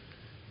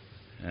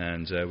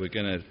And we're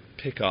going to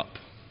pick up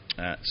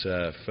at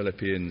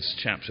Philippians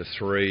chapter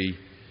 3,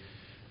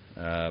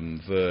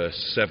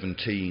 verse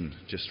 17,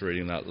 just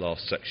reading that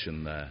last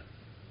section there.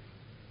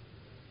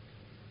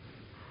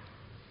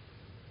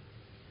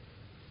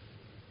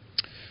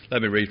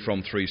 Let me read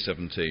from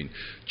 3:17.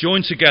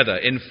 Join together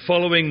in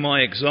following my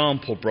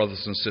example,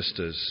 brothers and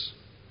sisters.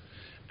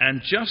 And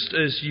just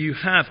as you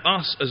have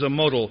us as a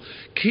model,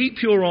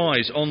 keep your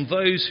eyes on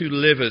those who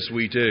live as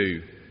we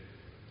do.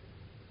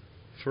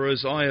 For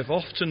as I have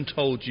often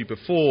told you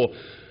before,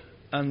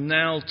 and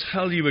now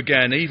tell you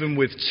again, even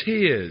with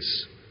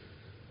tears,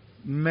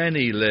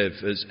 many live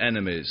as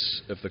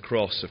enemies of the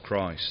cross of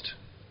Christ.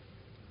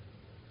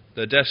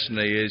 Their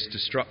destiny is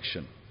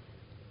destruction.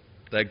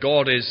 Their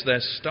God is their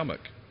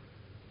stomach,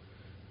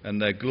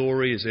 and their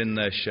glory is in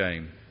their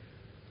shame.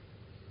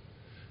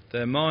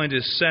 Their mind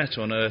is set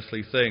on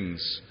earthly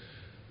things,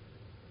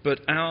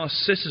 but our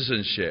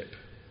citizenship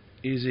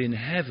is in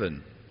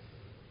heaven,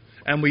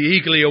 and we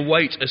eagerly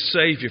await a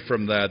Saviour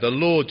from there, the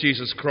Lord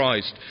Jesus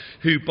Christ,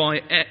 who by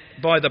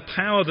the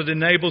power that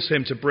enables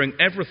him to bring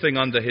everything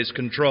under his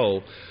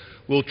control,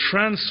 will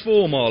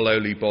transform our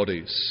lowly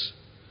bodies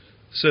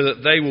so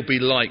that they will be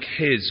like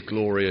his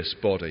glorious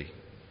body.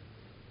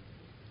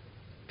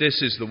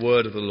 This is the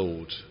word of the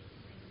Lord.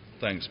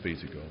 Thanks be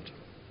to God.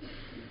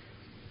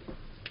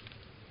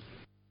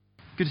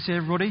 Good to see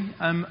everybody.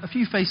 A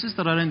few faces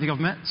that I don't think I've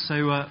met.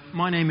 So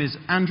my name is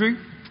Andrew.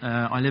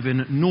 I live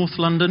in North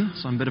London,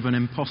 so I'm a bit of an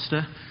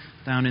imposter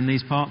down in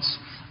these parts.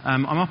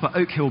 I'm up at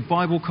Oak Hill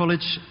Bible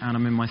College, and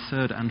I'm in my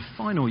third and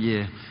final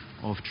year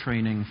of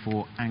training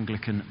for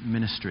Anglican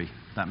ministry.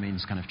 That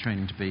means kind of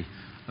training to be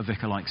a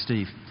vicar like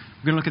Steve.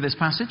 We're going to look at this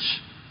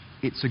passage.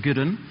 It's a good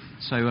one.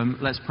 So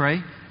let's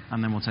pray,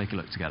 and then we'll take a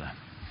look together.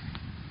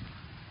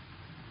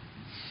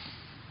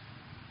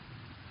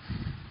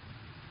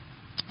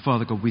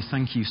 Father God, we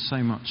thank you so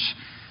much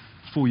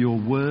for your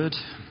word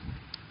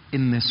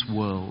in this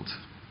world.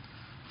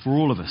 For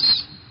all of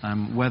us,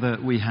 whether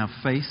we have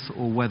faith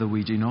or whether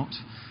we do not,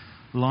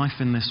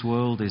 life in this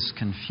world is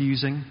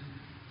confusing,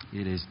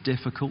 it is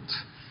difficult,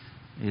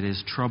 it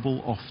is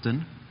trouble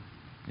often,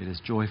 it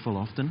is joyful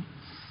often.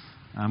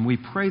 We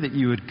pray that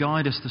you would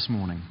guide us this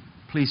morning.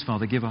 Please,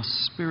 Father, give us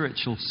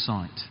spiritual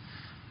sight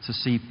to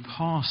see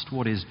past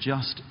what is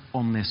just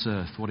on this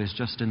earth, what is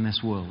just in this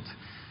world,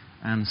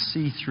 and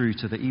see through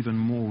to the even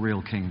more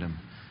real kingdom,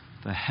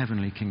 the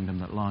heavenly kingdom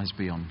that lies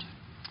beyond.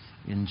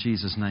 In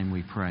Jesus' name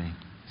we pray.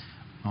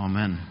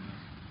 Amen.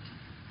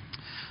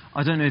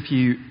 I don't know if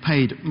you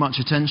paid much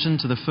attention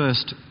to the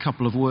first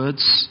couple of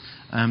words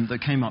that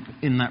came up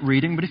in that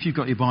reading, but if you've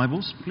got your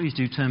Bibles, please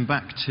do turn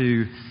back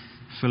to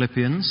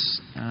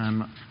Philippians.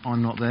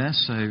 I'm not there,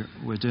 so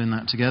we're doing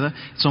that together.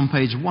 It's on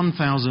page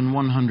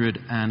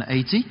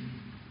 1180,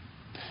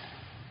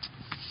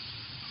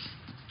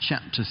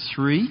 chapter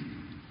 3.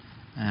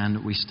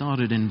 And we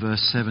started in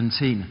verse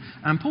 17.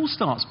 And Paul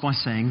starts by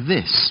saying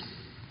this: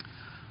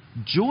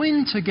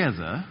 join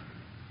together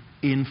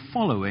in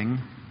following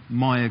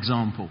my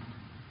example.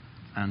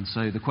 And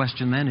so the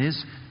question then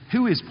is,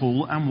 who is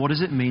Paul and what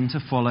does it mean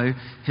to follow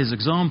his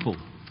example?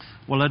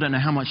 Well, I don't know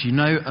how much you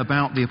know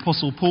about the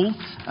Apostle Paul.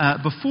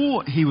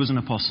 Before he was an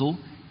apostle,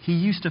 he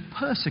used to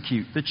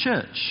persecute the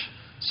church.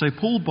 So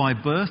Paul by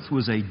birth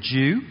was a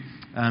Jew.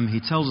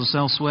 He tells us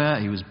elsewhere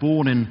he was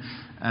born in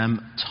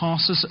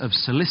Tarsus of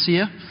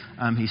Cilicia.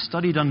 He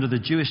studied under the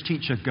Jewish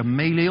teacher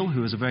Gamaliel,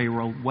 who was a very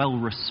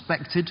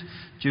well-respected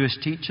Jewish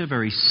teacher,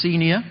 very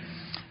senior.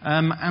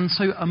 And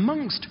so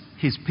amongst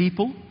his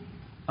people,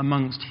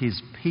 amongst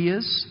his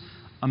peers,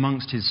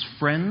 amongst his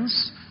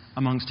friends,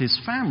 amongst his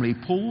family,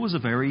 Paul was a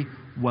very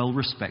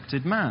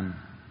well-respected man.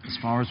 As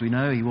far as we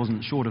know, he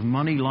wasn't short of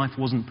money. Life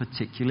wasn't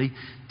particularly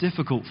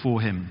difficult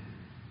for him.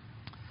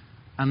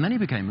 And then he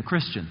became a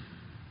Christian.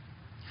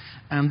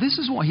 And this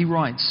is what he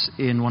writes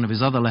in one of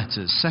his other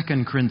letters,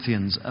 2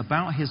 Corinthians,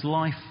 about his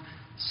life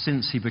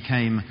since he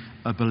became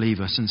a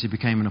believer, since he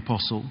became an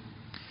apostle.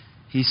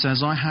 He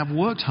says, I have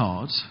worked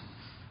hard,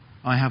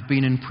 I have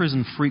been in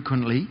prison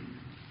frequently,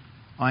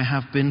 I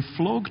have been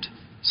flogged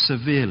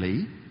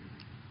severely,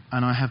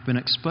 and I have been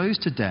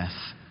exposed to death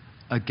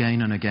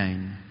again and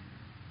again.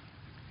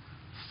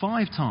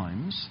 5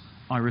 times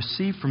I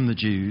received from the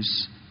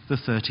Jews the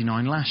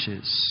 39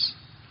 lashes.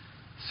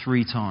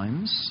 3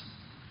 times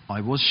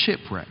I was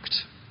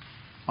shipwrecked.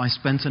 I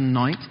spent a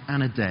night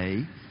and a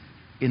day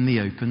in the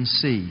open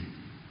sea.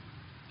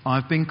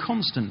 I've been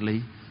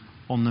constantly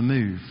on the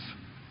move.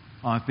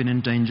 I've been in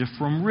danger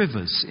from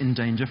rivers, in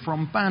danger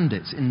from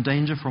bandits, in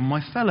danger from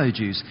my fellow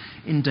Jews,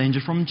 in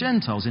danger from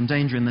Gentiles, in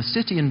danger in the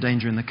city, in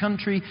danger in the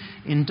country,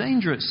 in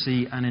danger at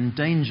sea, and in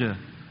danger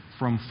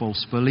from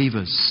false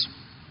believers.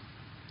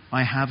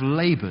 I have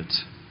laboured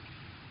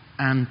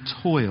and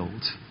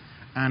toiled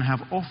and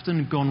have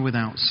often gone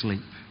without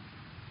sleep.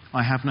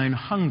 I have known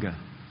hunger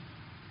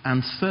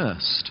and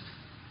thirst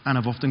and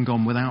have often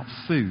gone without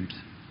food.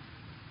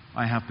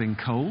 I have been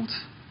cold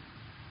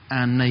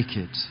and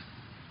naked.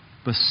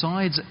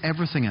 Besides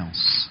everything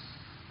else,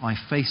 I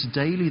face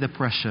daily the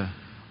pressure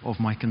of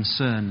my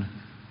concern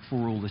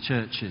for all the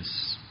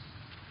churches.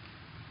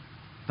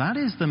 That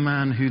is the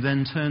man who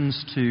then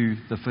turns to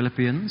the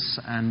Philippians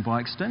and by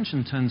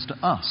extension turns to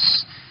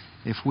us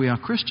if we are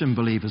Christian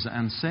believers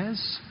and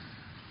says,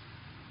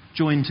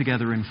 join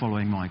together in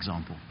following my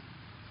example.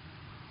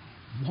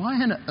 Why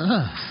on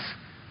earth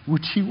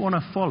would you want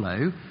to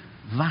follow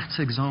that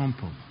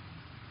example?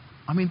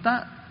 I mean,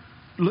 that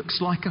looks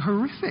like a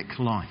horrific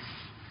life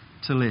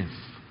to live.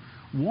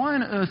 Why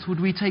on earth would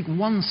we take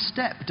one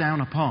step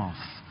down a path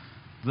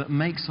that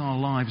makes our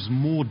lives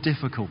more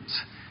difficult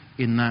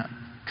in that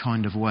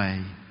kind of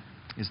way,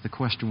 is the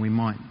question we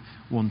might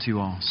want to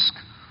ask.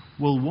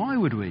 Well, why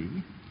would we?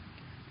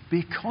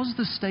 Because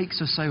the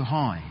stakes are so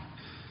high.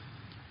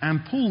 And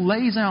Paul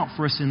lays out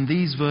for us in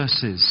these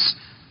verses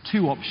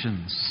two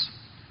options,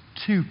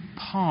 two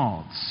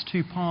paths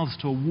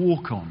to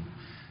walk on,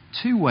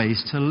 two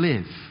ways to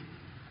live,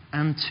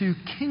 and two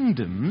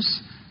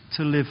kingdoms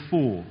to live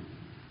for.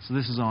 So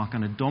this is our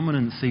kind of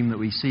dominant theme that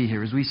we see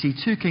here, is we see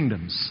two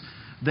kingdoms.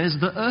 There's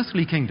the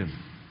earthly kingdom.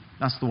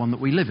 That's the one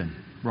that we live in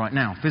right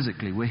now,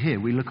 physically. We're here.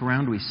 We look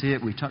around, we see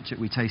it, we touch it,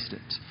 we taste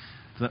it.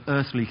 The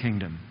earthly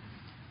kingdom.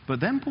 But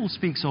then Paul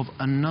speaks of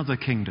another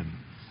kingdom.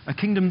 A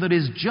kingdom that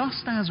is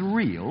just as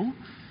real,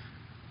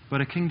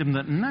 but a kingdom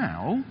that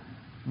now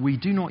we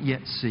do not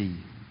yet see.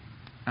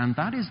 And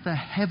that is the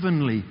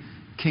heavenly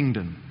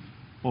kingdom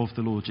of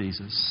the Lord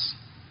Jesus.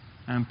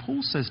 And Paul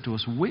says to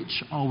us,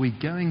 which are we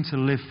going to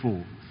live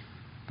for?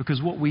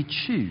 Because what we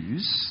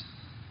choose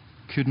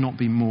could not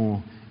be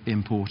more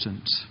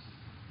important.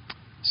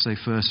 So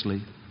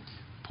firstly,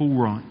 Paul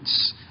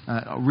writes,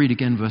 I'll read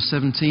again verse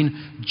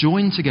 17,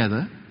 join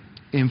together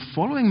in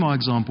following my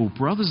example,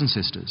 brothers and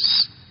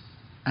sisters,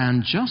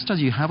 and just as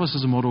you have us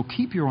as a model,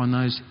 keep your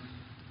eyes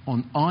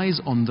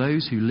on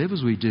those who live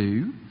as we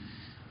do.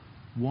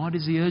 Why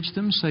does he urge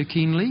them so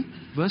keenly?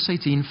 Verse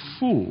 18,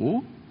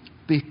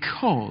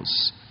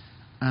 because,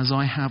 as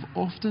I have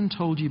often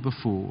told you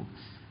before,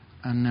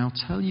 and now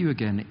tell you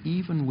again,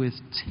 even with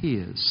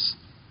tears,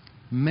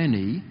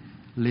 many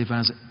live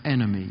as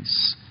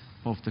enemies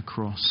of the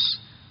cross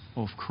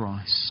of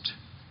Christ.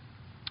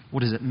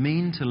 What does it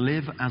mean to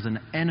live as an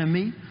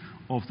enemy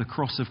of the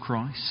cross of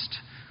Christ?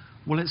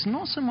 Well, it's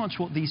not so much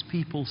what these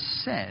people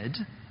said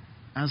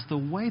as the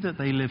way that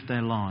they lived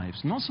their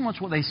lives. Not so much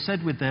what they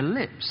said with their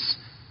lips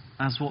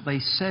as what they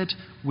said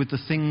with the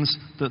things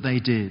that they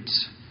did.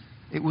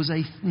 It was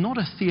not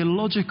a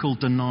theological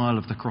denial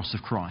of the cross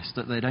of Christ,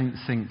 that they don't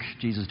think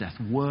Jesus' death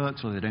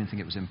worked, or they don't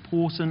think it was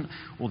important,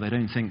 or they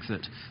don't think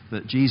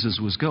that Jesus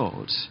was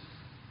God.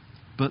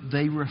 But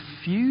they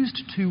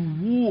refused to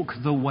walk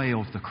the way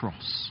of the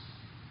cross.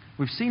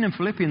 We've seen in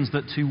Philippians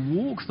that to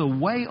walk the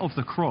way of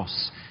the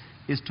cross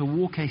is to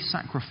walk a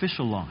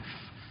sacrificial life.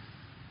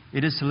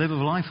 It is to live a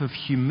life of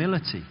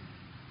humility,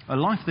 a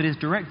life that is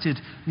directed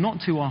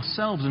not to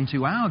ourselves and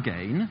to our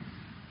gain,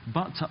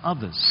 but to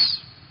others.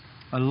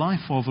 A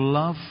life of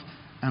love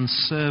and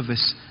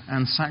service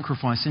and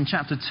sacrifice. In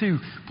chapter 2,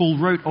 Paul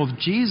wrote of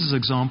Jesus'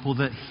 example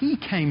that he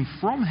came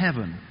from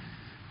heaven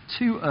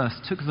to earth,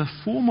 took the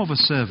form of a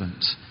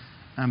servant,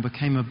 and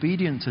became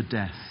obedient to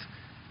death,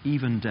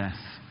 even death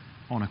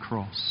on a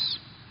cross.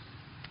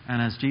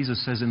 And as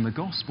Jesus says in the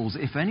Gospels,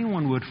 if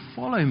anyone would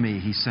follow me,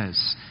 he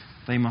says,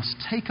 they must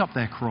take up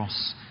their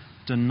cross,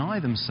 deny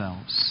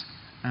themselves,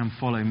 and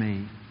follow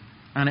me.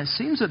 And it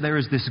seems that there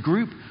is this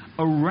group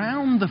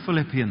around the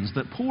Philippians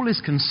that Paul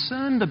is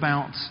concerned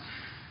about,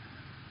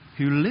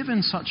 who live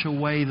in such a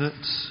way that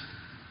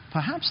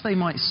perhaps they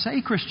might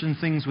say Christian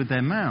things with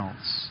their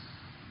mouths,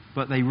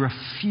 but they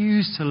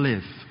refuse to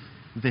live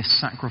this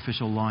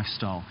sacrificial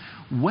lifestyle.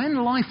 When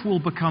life will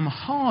become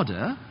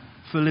harder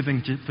for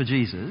living for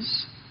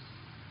Jesus,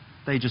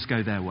 they just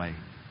go their way.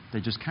 They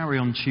just carry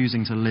on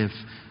choosing to live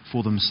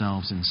for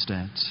themselves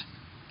instead.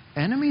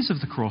 Enemies of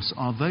the cross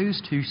are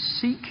those who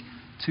seek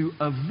to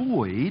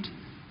avoid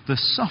the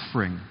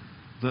suffering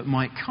that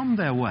might come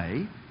their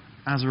way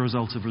as a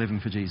result of living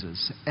for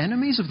Jesus.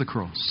 Enemies of the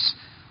cross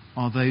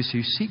are those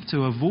who seek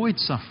to avoid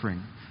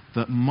suffering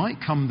that might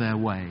come their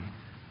way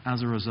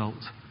as a result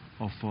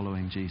of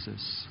following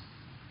Jesus.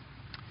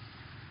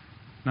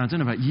 Now, I don't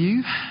know about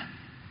you.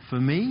 For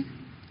me,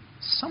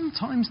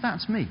 sometimes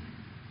that's me.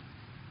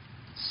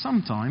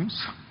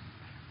 Sometimes,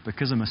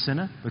 because I'm a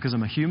sinner, because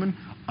I'm a human,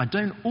 I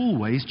don't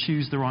always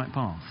choose the right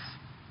path.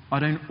 I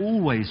don't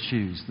always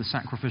choose the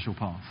sacrificial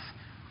path.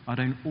 I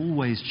don't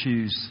always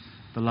choose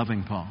the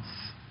loving path.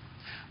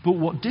 But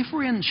what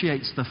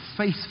differentiates the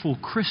faithful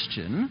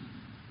Christian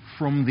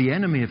from the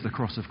enemy of the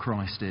cross of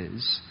Christ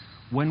is,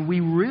 when we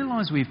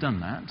realize we've done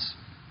that,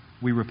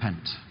 we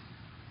repent.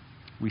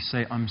 We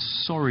say, I'm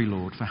sorry,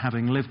 Lord, for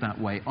having lived that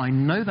way. I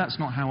know that's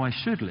not how I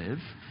should live.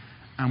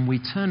 And we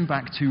turn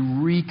back to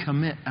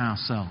recommit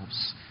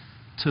ourselves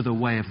to the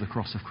way of the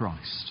cross of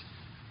Christ.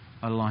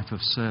 A life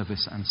of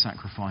service and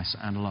sacrifice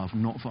and love,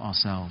 not for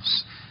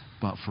ourselves,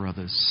 but for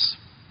others.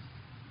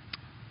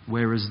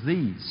 Whereas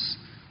these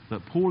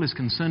that Paul is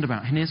concerned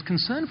about, and his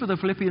concern for the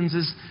Philippians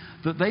is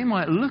that they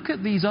might look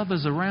at these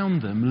others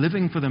around them,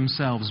 living for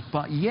themselves,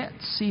 but yet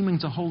seeming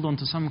to hold on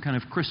to some kind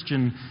of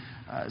Christian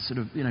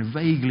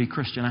vaguely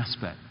Christian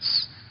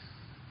aspects.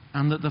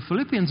 And that the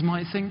Philippians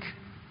might think,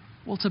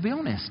 well, to be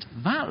honest,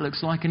 that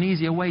looks like an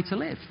easier way to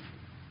live.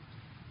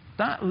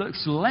 That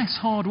looks less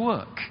hard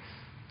work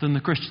than the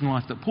Christian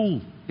life that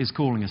Paul is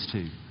calling us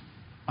to.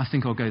 I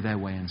think I'll go their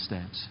way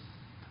instead.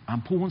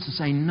 And Paul wants to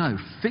say, no,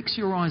 fix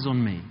your eyes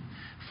on me.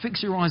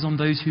 Fix your eyes on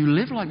those who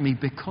live like me,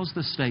 because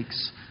the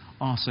stakes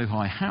are so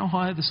high. How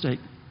high are the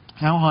stakes?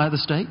 How high are the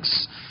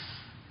stakes?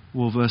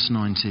 Well, verse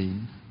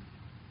 19.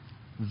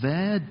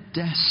 Their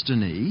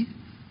destiny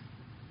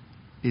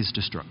is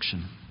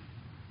destruction.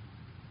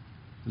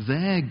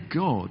 Their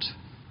God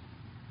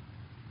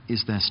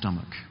is their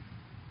stomach,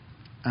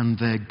 and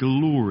their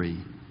glory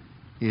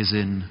is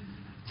in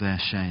their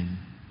shame.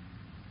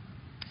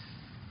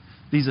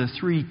 These are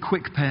three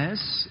quick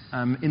pairs.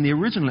 In the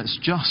original, it's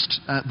just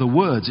the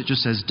words. It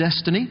just says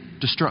destiny,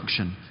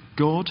 destruction,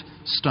 God,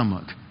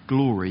 stomach,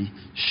 glory,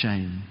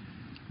 shame.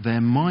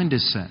 Their mind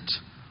is set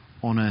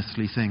on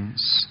earthly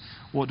things.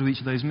 What do each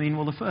of those mean?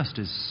 Well, the first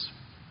is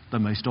the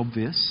most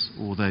obvious,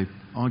 although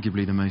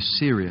arguably the most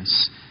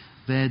serious.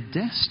 Their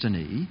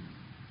destiny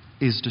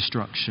is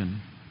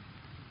destruction.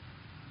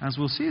 As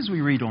we'll see as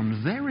we read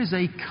on, there is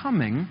a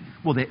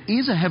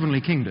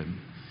heavenly kingdom.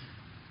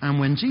 And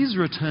when Jesus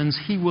returns,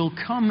 he will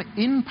come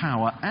in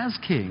power as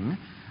king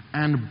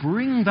and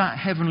bring that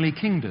heavenly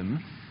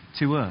kingdom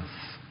to earth.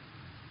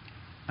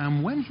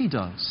 And when he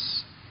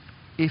does,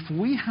 if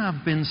we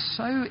have been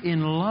so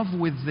in love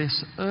with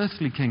this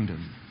earthly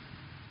kingdom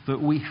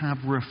that we have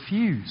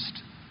refused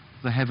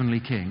the heavenly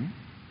king,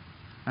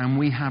 and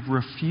we have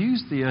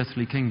refused the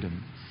earthly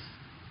kingdom,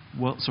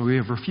 we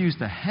have refused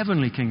the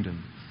heavenly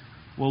kingdom.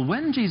 Well,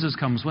 when Jesus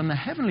comes, when the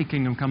heavenly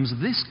kingdom comes,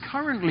 this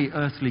currently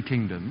earthly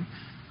kingdom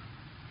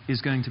is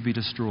going to be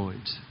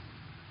destroyed.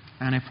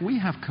 And if we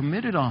have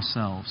committed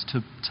ourselves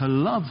to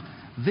love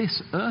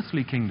this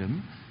earthly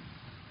kingdom,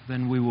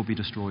 then we will be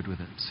destroyed with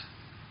it.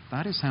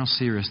 That is how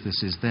serious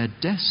this is. Their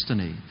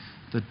destiny,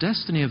 the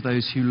destiny of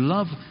those who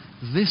love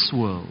this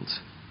world,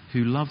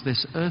 who love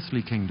this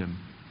earthly kingdom,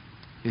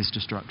 is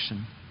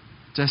destruction.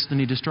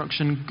 Destiny,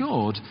 destruction.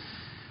 God,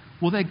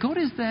 well, their God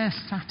is their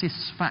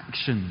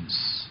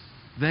satisfactions.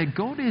 Their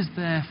God is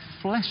their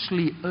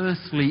fleshly,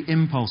 earthly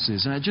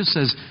impulses. And it just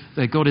says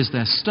their God is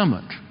their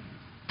stomach.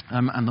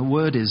 And the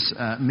word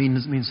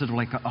means sort of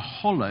like a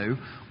hollow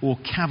or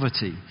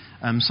cavity.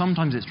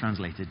 Sometimes it's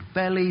translated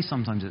belly,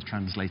 sometimes it's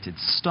translated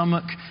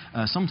stomach,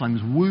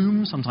 sometimes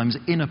womb, sometimes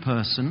inner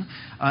person.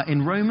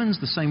 In Romans,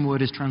 the same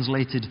word is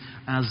translated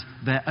as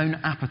their own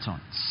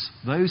appetites,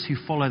 those who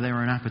follow their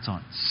own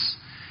appetites.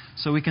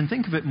 So we can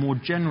think of it more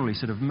generally,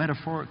 sort of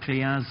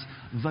metaphorically, as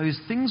those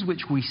things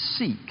which we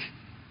seek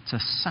to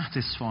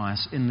satisfy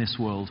us in this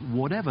world,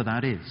 whatever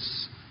that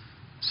is.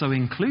 So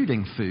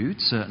including food,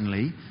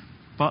 certainly,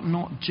 but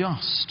not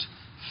just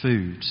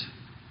food.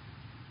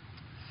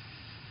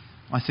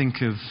 I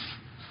think of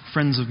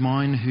friends of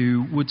mine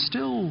who would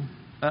still,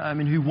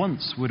 who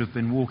once would have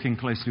been walking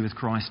closely with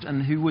Christ,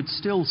 and who would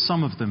still,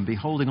 some of them, be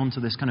holding on to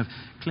this kind of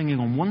clinging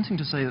on, wanting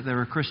to say that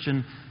they're a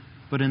Christian,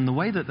 but in the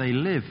way that they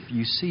live,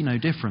 you see no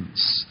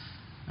difference.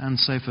 And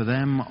so for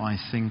them, I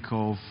think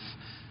of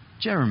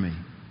Jeremy.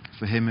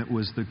 For him, it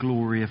was the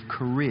glory of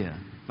career.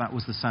 That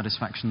was the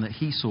satisfaction that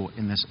he sought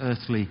in this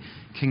earthly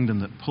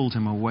kingdom that pulled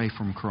him away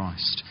from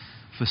Christ.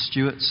 For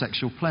Stuart,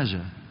 sexual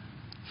pleasure.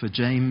 For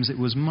James, it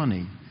was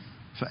money.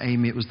 For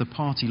Amy, it was the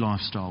party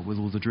lifestyle with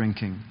all the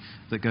drinking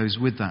that goes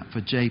with that.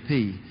 For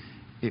JP,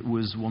 it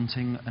was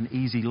wanting an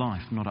easy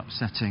life, not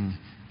upsetting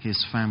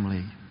his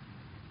family.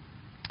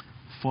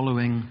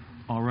 Following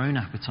our own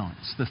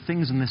appetites, the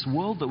things in this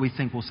world that we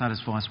think will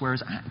satisfy us,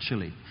 whereas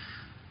actually,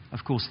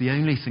 of course, the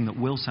only thing that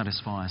will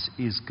satisfy us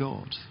is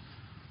God.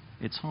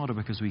 It's harder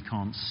because we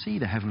can't see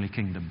the heavenly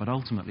kingdom, but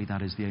ultimately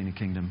that is the only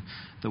kingdom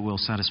that will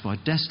satisfy.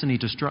 Destiny,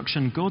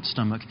 destruction, God's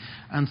stomach.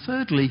 And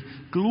thirdly,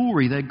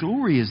 glory. Their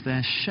glory is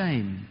their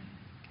shame.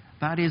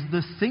 That is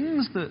the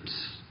things that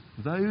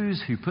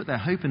those who put their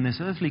hope in this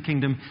earthly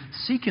kingdom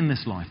seek in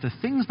this life, the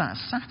things that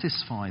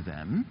satisfy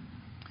them,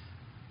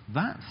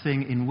 that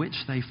thing in which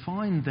they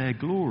find their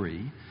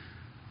glory,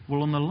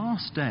 well, on the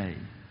last day,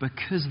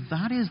 because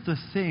that is the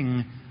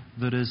thing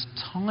that has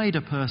tied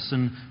a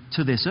person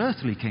to this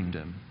earthly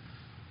kingdom,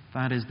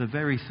 that is the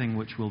very thing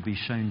which will be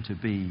shown to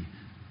be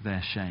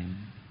their shame.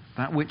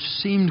 That which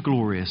seemed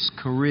glorious,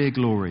 career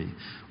glory,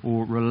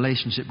 or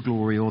relationship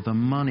glory, or the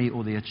money,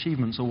 or the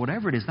achievements, or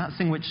whatever it is, that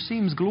thing which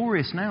seems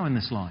glorious now in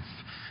this life,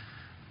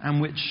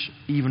 and which,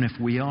 even if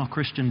we are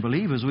Christian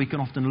believers, we can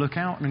often look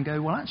out and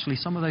go, well, actually,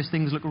 some of those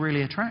things look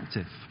really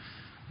attractive.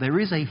 There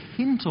is a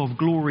hint of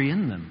glory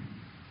in them.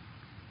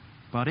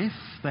 But if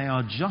they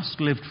are just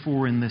lived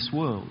for in this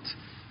world,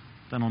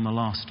 then on the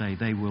last day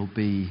they will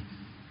be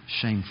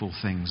shameful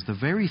things. The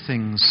very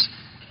things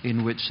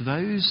in which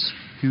those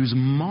whose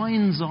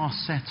minds are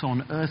set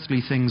on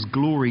earthly things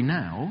glory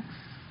now,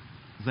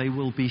 they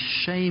will be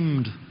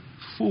shamed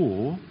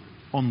for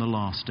on the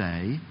last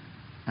day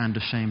and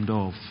ashamed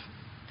of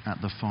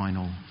at the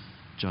final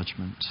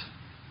judgment.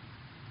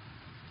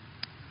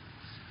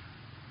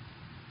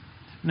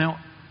 Now,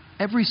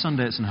 Every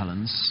Sunday at St.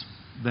 Helens,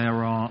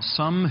 there are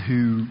some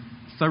who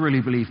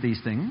thoroughly believe these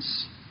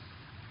things,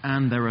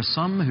 and there are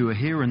some who are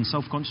here and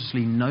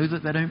self-consciously know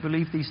that they don't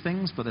believe these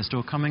things, but they're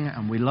still coming,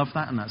 and we love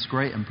that, and that's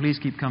great, and please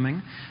keep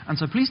coming. And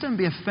so please don't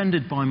be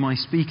offended by my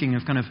speaking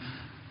of kind of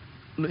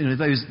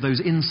those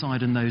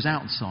inside and those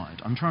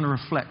outside. I'm trying to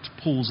reflect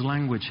Paul's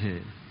language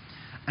here.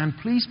 And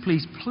please,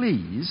 please,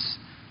 please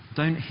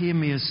don't hear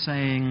me as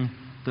saying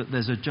that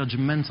there's a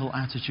judgmental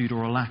attitude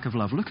or a lack of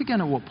love. Look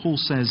again at what Paul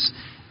says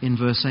in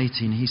verse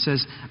 18. He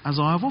says, "As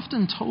I have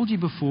often told you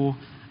before,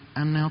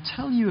 and now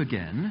tell you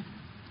again,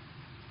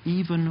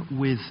 even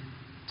with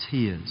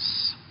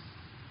tears."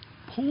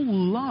 Paul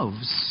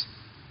loves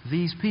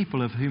these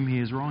people of whom he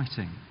is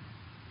writing.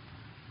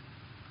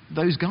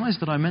 Those guys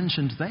that I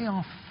mentioned, they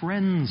are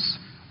friends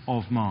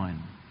of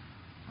mine.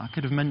 I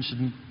could have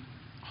mentioned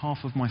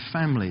half of my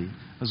family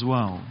as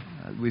well.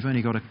 We've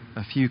only got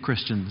a few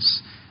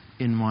Christians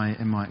in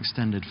my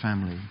extended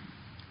family.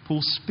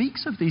 Paul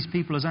speaks of these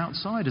people as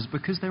outsiders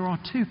because there are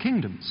two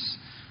kingdoms.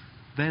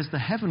 There's the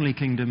heavenly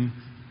kingdom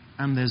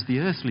and there's the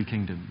earthly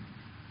kingdom.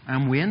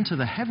 And we enter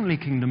the heavenly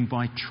kingdom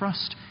by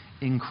trust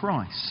in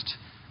Christ.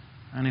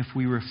 And if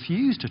we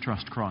refuse to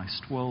trust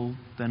Christ, well,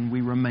 then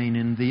we remain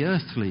in the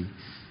earthly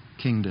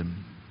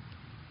kingdom.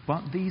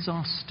 But these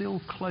are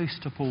still close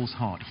to Paul's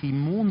heart. He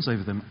mourns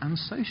over them, and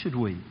so should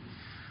we.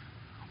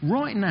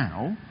 Right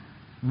now,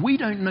 we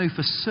don't know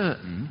for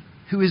certain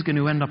who is going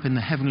to end up in the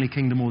heavenly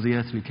kingdom or the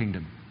earthly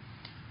kingdom.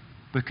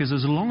 Because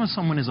as long as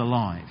someone is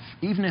alive,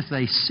 even if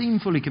they seem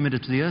fully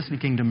committed to the earthly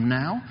kingdom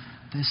now,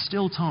 there's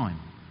still time.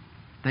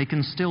 They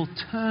can still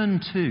turn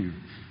to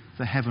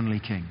the heavenly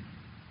king.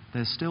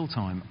 There's still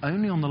time.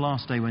 Only on the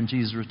last day when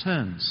Jesus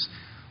returns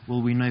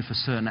will we know for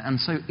certain. And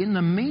so in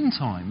the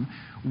meantime,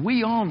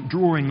 we aren't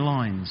drawing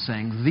lines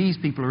saying these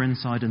people are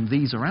inside and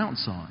these are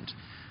outside.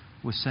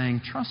 We're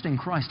saying trust in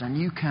Christ and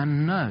you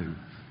can know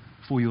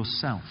for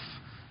yourself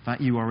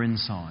that you are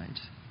inside.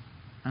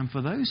 And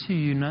for those who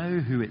you know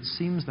who it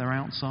seems they're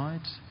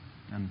outside,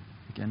 and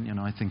again,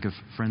 I think of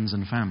friends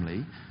and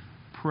family,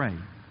 pray.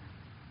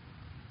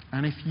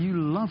 And if you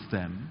love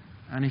them,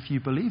 and if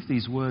you believe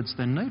these words,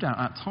 then no doubt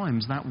at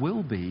times that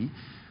will be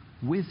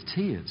with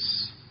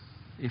tears.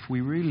 If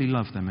we really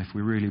love them, if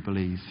we really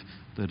believe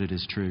that it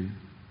is true.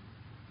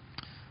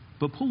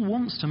 But Paul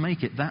wants to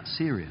make it that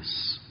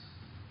serious.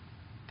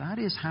 That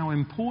is how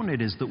important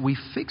it is that we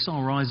fix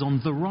our eyes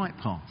on the right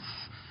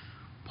path.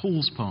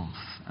 Paul's path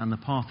and the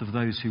path of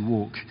those who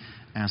walk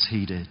as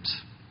he did.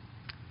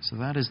 So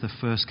that is the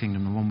first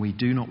kingdom, the one we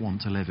do not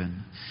want to live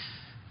in.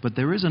 But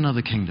there is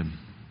another kingdom.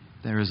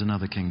 There is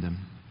another kingdom.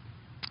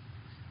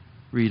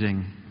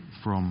 Reading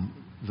from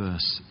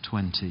verse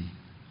 20.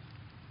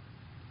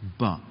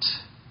 But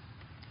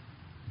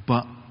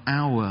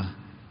our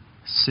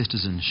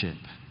citizenship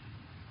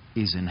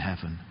is in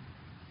heaven.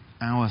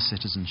 Our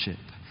citizenship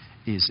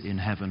is in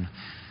heaven.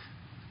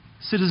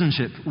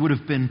 Citizenship would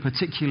have been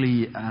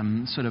particularly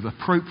sort of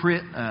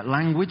appropriate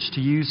language to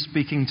use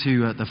speaking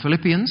to the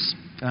Philippians.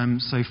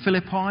 So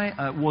Philippi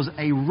was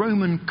a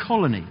Roman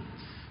colony.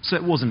 So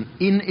it wasn't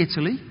in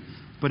Italy,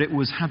 but it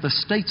had the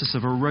status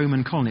of a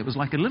Roman colony. It was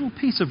like a little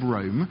piece of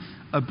Rome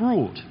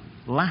abroad.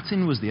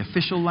 Latin was the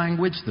official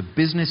language, the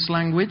business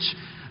language,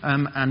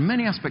 and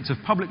many aspects of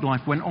public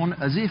life went on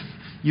as if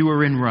you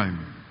were in Rome.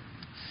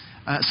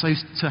 So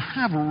to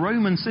have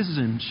Roman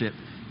citizenship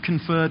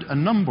conferred a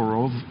number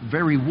of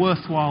very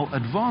worthwhile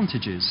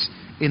advantages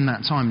in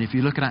that time. And if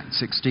you look at Acts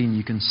 16,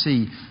 you can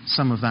see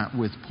some of that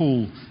with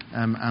Paul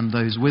and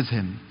those with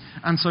him.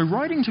 And so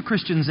writing to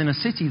Christians in a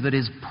city that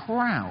is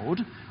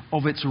proud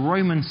of its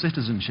Roman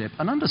citizenship,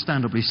 and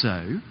understandably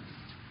so,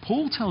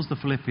 Paul tells the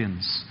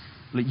Philippians,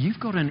 look,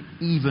 you've got an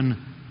even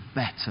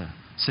better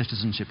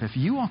citizenship. If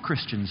you are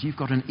Christians, you've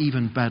got an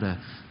even better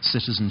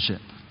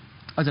citizenship.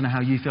 I don't know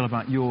how you feel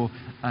about your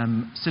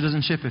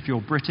citizenship, if you're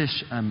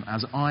British,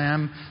 as I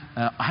am.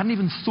 I hadn't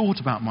even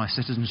thought about my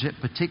citizenship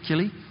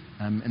particularly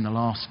in the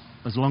last,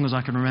 as long as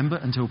I can remember,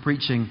 until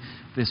preaching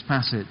this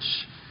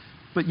passage.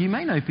 But you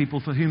may know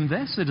people for whom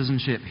their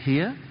citizenship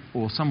here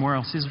or somewhere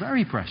else is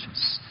very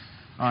precious.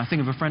 I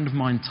think of a friend of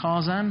mine,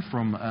 Tarzan,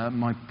 from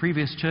my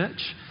previous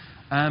church,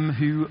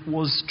 who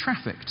was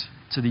trafficked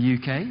to the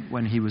UK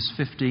when he was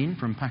 15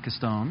 from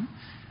Pakistan,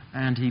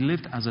 and he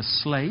lived as a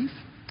slave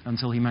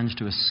until he managed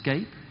to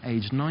escape,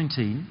 aged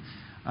 19.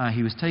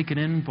 He was taken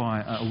in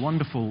by a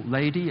wonderful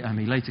lady.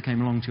 He later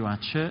came along to our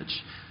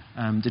church,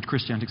 did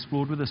Christianity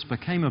Explored with us,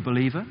 became a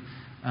believer.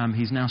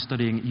 He's now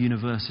studying at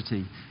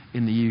university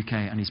in the UK,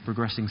 and he's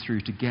progressing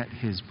through to get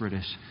his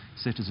British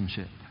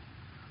citizenship.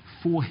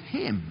 For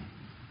him,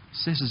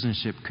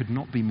 citizenship could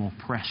not be more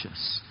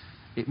precious.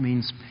 It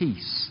means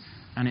peace,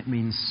 and it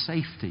means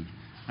safety,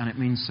 and it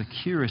means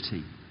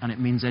security, and it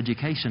means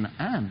education,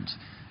 and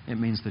it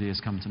means that he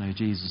has come to know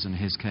Jesus in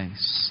his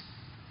case.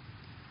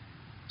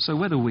 So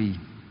whether we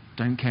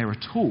don't care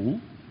at all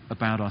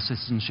about our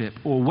citizenship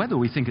or whether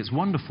we think it's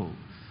wonderful,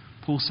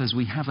 Paul says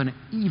we have an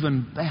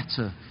even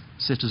better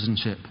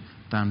citizenship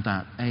than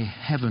that, a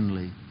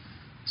heavenly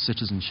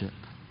citizenship.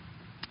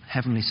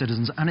 Heavenly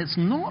citizens. And it's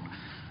not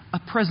a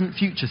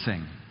present-future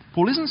thing.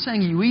 Paul isn't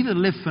saying you either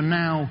live for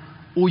now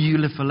or you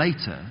live for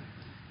later.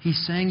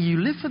 He's saying you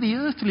live for the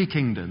earthly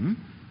kingdom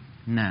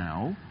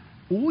now,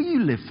 or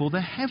you live for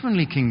the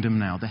heavenly kingdom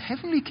now. The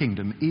heavenly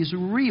kingdom is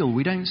real.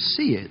 We don't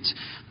see it,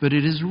 but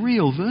it is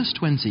real. Verse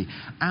 20,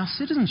 our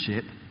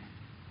citizenship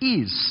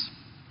is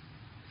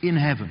in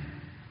heaven.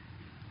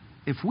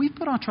 If we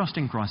put our trust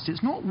in Christ,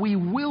 it's not we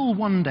will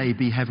one day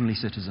be heavenly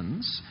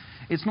citizens.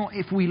 It's not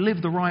if we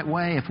live the right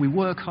way, if we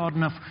work hard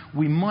enough,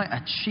 we might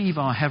achieve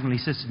our heavenly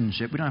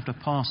citizenship. We don't have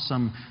to pass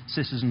some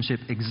citizenship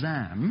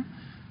exam.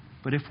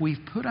 But if we've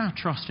put our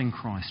trust in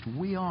Christ,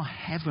 we are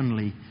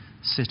heavenly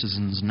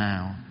citizens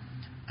now.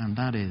 And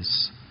that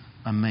is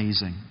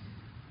amazing.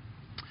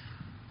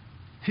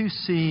 Who's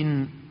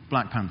seen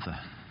Black Panther?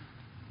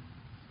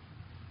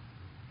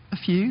 A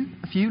few,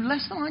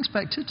 less than I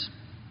expected.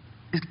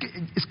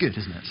 It's good,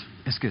 isn't it?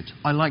 It's good.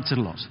 I liked it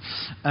a lot.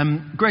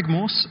 Greg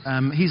Morse,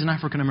 he's an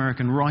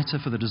African-American writer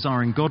for the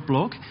Desiring God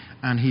blog,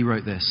 and he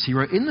wrote this. He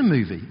wrote, in the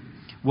movie,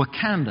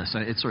 Wakanda, so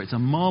it's a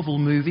Marvel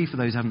movie, for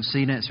those who haven't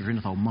seen it, so if you're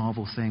into the whole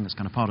Marvel thing, it's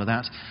kind of part of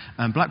that.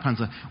 Black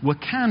Panther,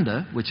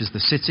 Wakanda, which is the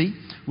city,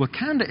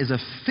 Wakanda is a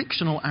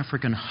fictional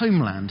African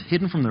homeland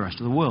hidden from the rest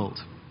of the world.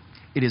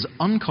 It is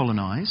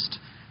uncolonized,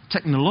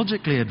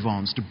 technologically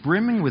advanced,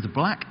 brimming with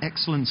black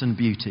excellence and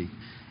beauty,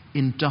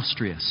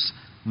 industrious,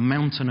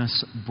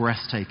 mountainous,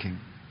 breathtaking.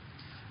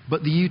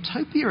 But the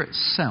utopia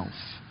itself,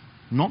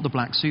 not the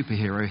black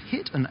superhero,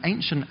 hit an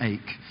ancient ache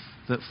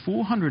that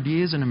 400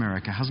 years in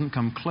America hasn't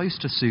come close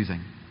to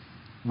soothing.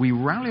 We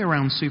rally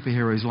around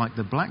superheroes like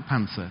the Black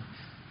Panther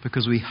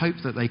because we hope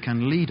that they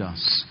can lead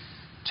us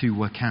to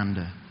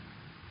Wakanda.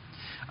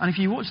 And if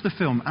you watch the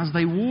film, as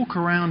they walk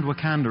around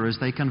Wakanda, as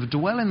they kind of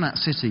dwell in that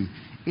city,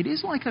 it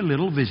is like a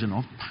little vision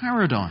of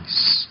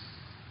paradise.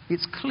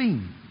 It's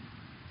clean.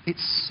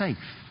 It's safe.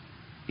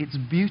 It's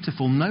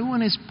beautiful. No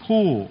one is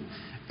poor.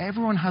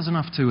 Everyone has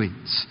enough to eat.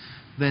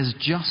 There's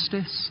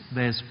justice,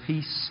 there's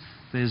peace,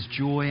 there's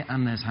joy,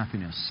 and there's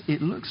happiness.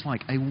 It looks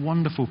like a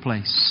wonderful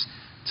place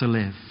to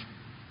live.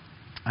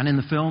 And in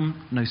the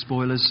film, no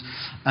spoilers,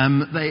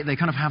 they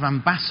kind of have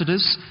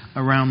ambassadors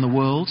around the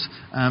world.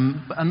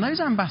 And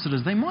those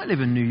ambassadors, they might live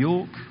in New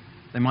York,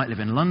 they might live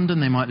in London,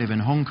 they might live in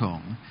Hong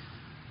Kong.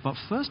 But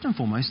first and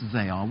foremost,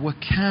 they are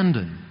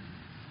Wakandan.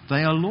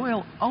 They are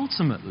loyal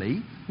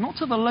ultimately, not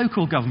to the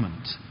local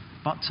government,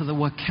 but to the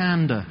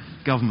Wakanda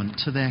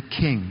government, to their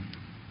king.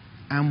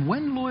 And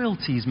when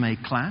loyalties may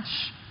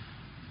clash,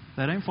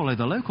 they don't follow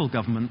the local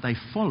government, they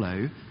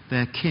follow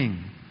their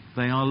king.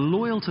 They are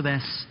loyal to their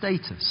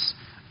status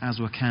as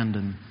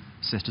Wakandan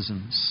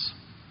citizens.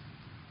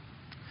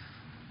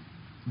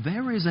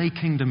 There is a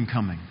kingdom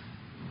coming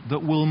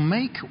that will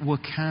make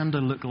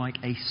Wakanda look like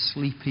a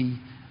sleepy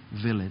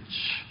village.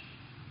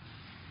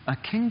 A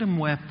kingdom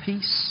where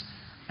peace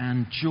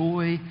and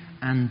joy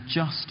and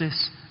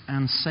justice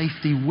and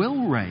safety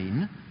will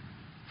reign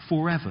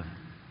forever.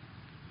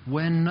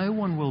 Where no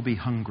one will be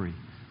hungry,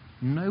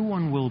 no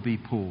one will be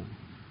poor.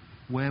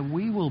 Where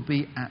we will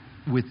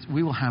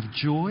have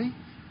joy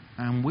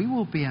and we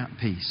will be at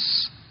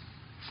peace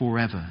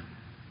forever.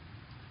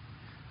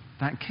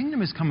 That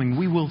kingdom is coming.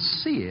 We will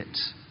see it.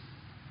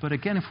 But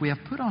again, if we have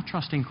put our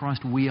trust in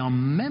Christ, we are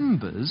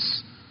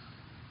members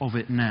of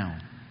it now.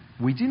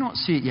 We do not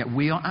see it yet.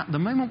 At the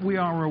moment, we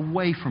are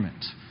away from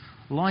it,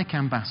 like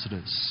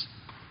ambassadors.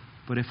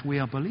 But if we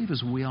are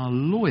believers, we are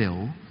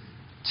loyal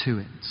to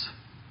it.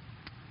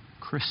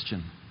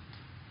 Christian,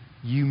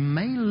 you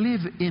may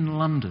live in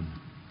London,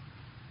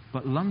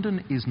 but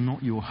London is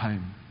not your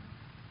home.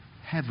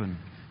 Heaven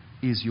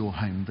is your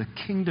home. The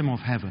kingdom of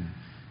heaven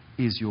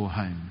is your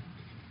home.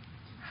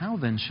 How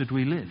then should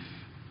we live?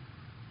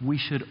 We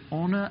should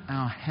honour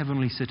our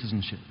heavenly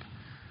citizenship.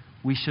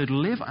 We should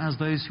live as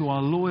those who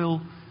are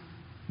loyal,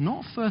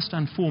 not first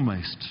and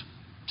foremost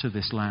to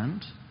this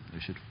land. We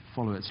should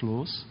follow its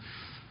laws.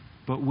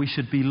 But we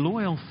should be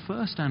loyal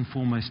first and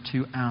foremost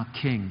to our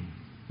King.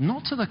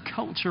 Not to the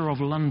culture of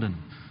London,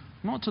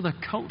 not to the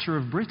culture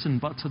of Britain,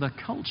 but to the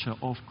culture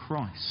of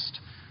Christ,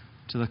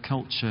 to the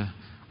culture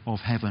of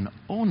heaven.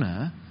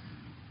 Honour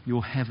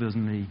your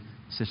heavenly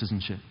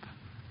citizenship.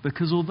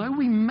 Because although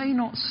we may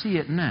not see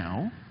it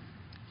now,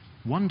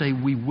 one day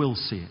we will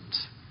see it.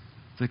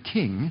 The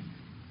King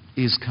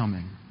is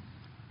coming.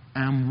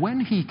 And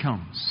when he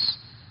comes,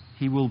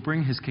 he will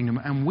bring his kingdom,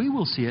 and we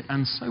will see it,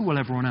 and so will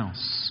everyone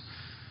else.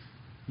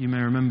 You may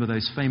remember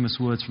those famous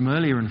words from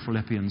earlier in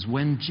Philippians.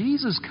 When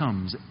Jesus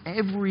comes,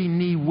 every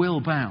knee will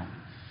bow,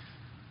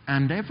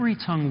 and every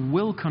tongue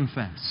will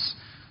confess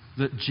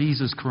that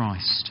Jesus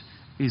Christ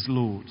is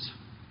Lord.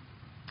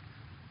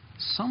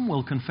 Some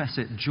will confess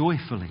it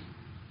joyfully,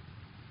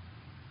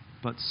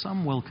 but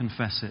some will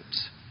confess it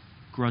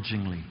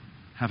grudgingly,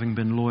 having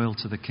been loyal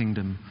to the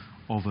kingdom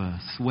of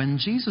earth. When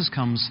Jesus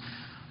comes,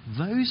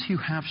 those who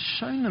have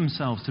shown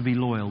themselves to be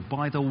loyal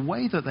by the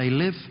way that they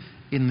live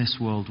in this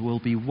world will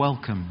be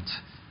welcomed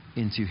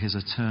into his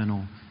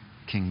eternal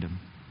kingdom.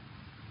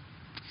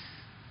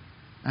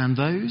 And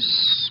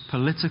those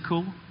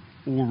political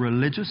or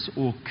religious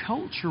or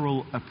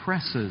cultural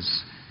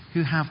oppressors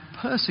who have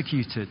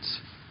persecuted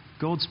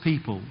God's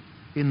people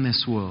in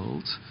this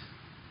world,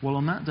 well,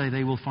 on that day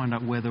they will find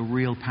out where the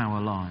real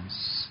power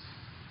lies.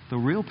 The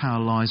real power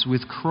lies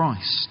with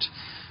Christ.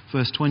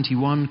 Verse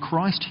 21,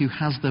 Christ who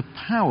has the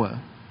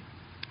power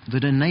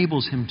that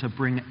enables him to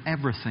bring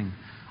everything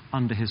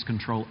under his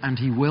control. And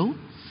he will.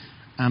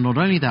 And not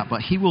only that,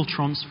 but he will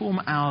transform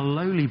our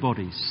lowly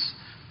bodies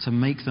to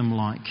make them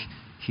like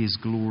his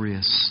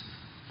glorious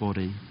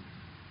body.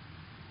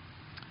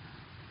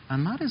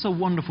 And that is a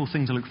wonderful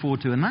thing to look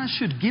forward to. And that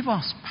should give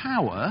us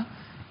power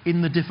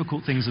in the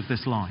difficult things of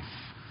this life,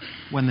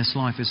 when this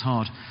life is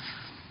hard.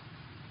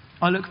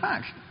 I look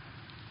back.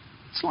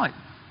 Slight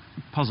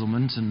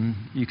puzzlement, and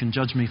you can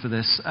judge me for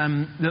this.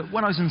 That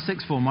when I was in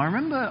sixth form,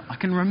 I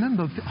can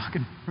remember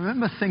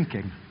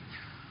thinking,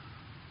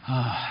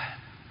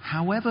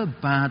 however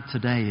bad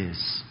today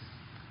is,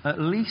 at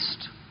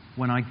least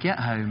when I get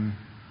home,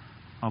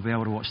 I'll be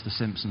able to watch The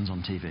Simpsons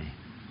on TV.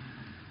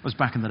 It was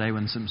back in the day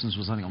when Simpsons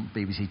was, I think, on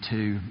BBC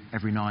Two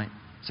every night,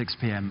 6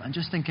 p.m. And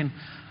just thinking,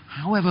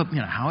 however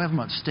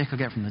much stick I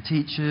get from the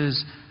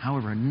teachers,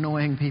 however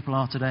annoying people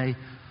are today,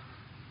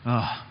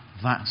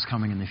 that's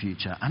coming in the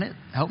future. And it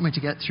helped me to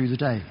get through the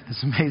day.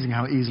 It's amazing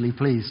how easily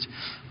pleased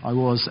I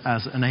was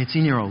as an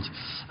 18-year-old.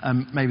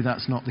 Maybe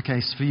that's not the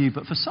case for you,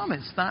 but for some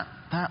it's that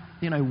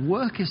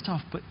work is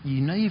tough, but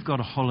you've got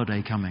a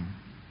holiday coming.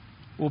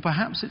 Or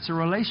perhaps it's a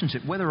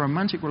relationship, whether a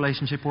romantic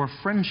relationship or a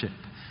friendship.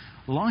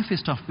 Life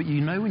is tough, but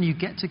when you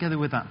get together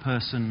with that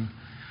person,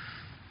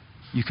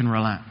 you can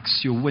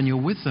relax. When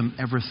you're with them,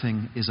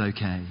 everything is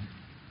okay.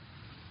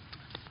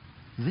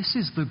 This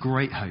is the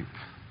great hope.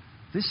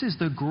 This is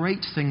the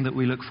great thing that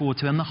we look forward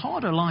to. And the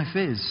harder life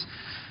is,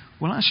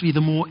 well, actually,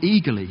 the more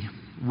eagerly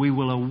we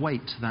will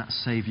await that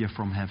Saviour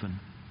from heaven.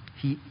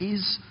 He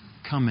is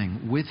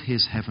coming with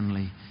his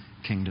heavenly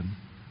kingdom.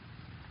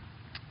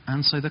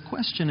 And so the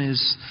question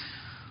is,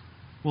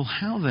 well,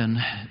 how then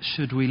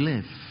should we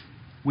live?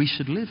 We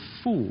should live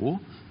for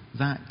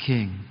that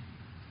King.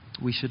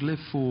 We should live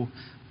for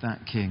that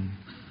King.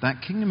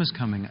 That kingdom is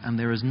coming, and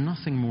there is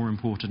nothing more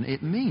important.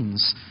 It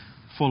means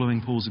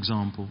following Paul's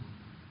example.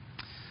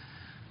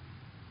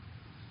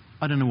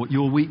 I don't know what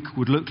your week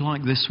would look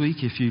like this week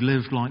if you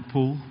lived like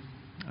Paul.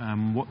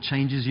 What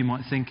changes you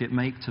might think it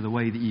make to the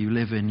way that you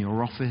live in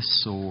your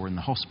office or in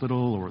the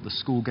hospital or at the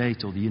school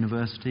gate or the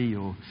university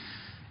or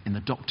in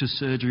the doctor's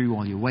surgery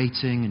while you're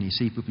waiting and you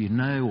see people you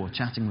know, or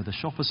chatting with a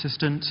shop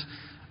assistant.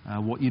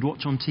 What you'd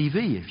watch on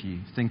TV if you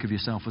think of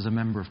yourself as a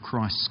member of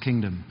Christ's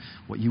kingdom.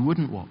 What you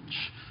wouldn't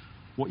watch.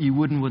 What you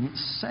wouldn't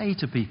say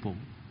to people.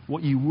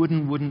 What you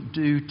wouldn't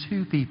do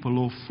to people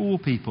or for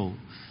people.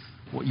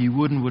 What you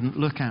wouldn't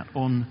look at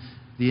on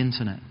the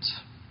internet.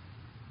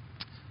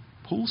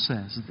 Paul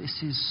says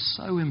this is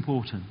so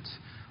important.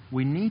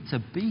 We need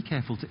to be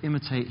careful to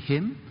imitate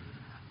him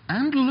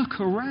and look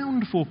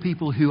around for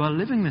people who are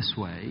living this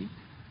way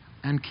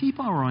and keep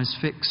our eyes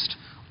fixed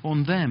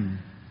on them.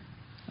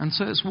 And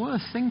so it's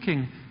worth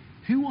thinking,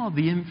 who are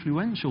the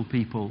influential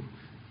people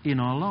in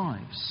our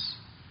lives?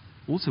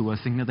 Also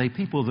worth thinking, are they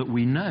people that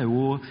we know,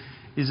 or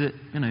is it,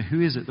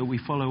 who is it that we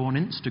follow on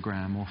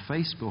Instagram or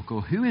Facebook,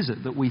 or who is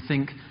it that we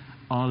think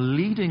are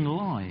leading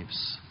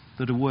lives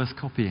that are worth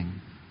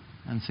copying?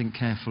 And think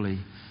carefully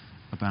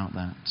about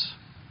that.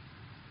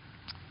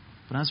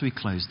 But as we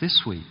close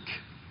this week,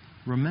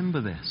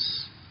 remember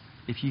this.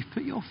 If you've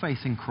put your faith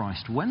in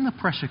Christ, when the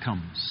pressure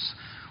comes,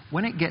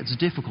 when it gets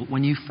difficult,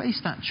 when you face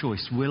that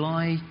choice, will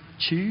I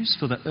choose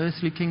for the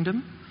earthly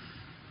kingdom?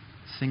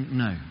 Think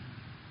no.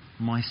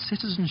 My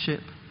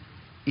citizenship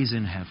is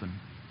in heaven.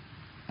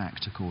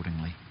 Act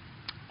accordingly.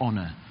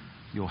 Honour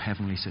your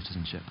heavenly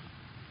citizenship.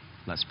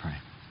 Let's pray.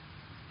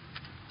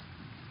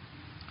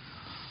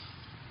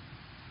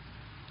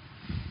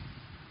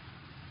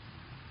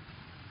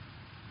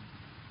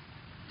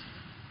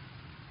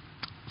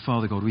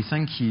 Father God, we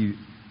thank you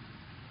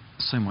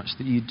so much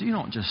that you do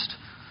not just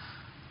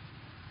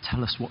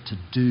tell us what to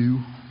do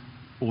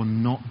or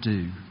not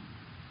do,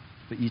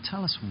 but you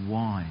tell us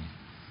why.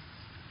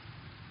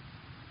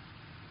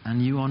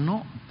 And you are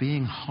not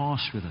being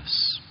harsh with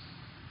us.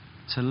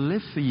 To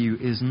live for you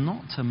is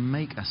not to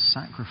make a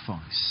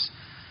sacrifice.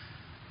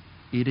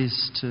 It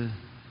is to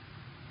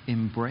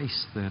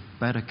embrace the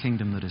better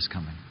kingdom that is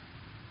coming.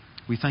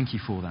 We thank you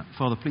for that.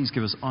 Father, please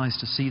give us eyes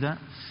to see that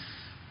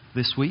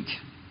this week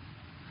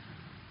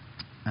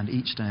and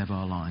each day of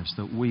our lives,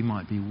 that we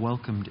might be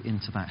welcomed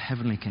into that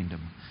heavenly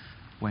kingdom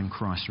when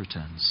Christ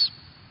returns.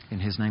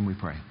 In his name we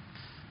pray.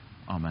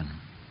 Amen.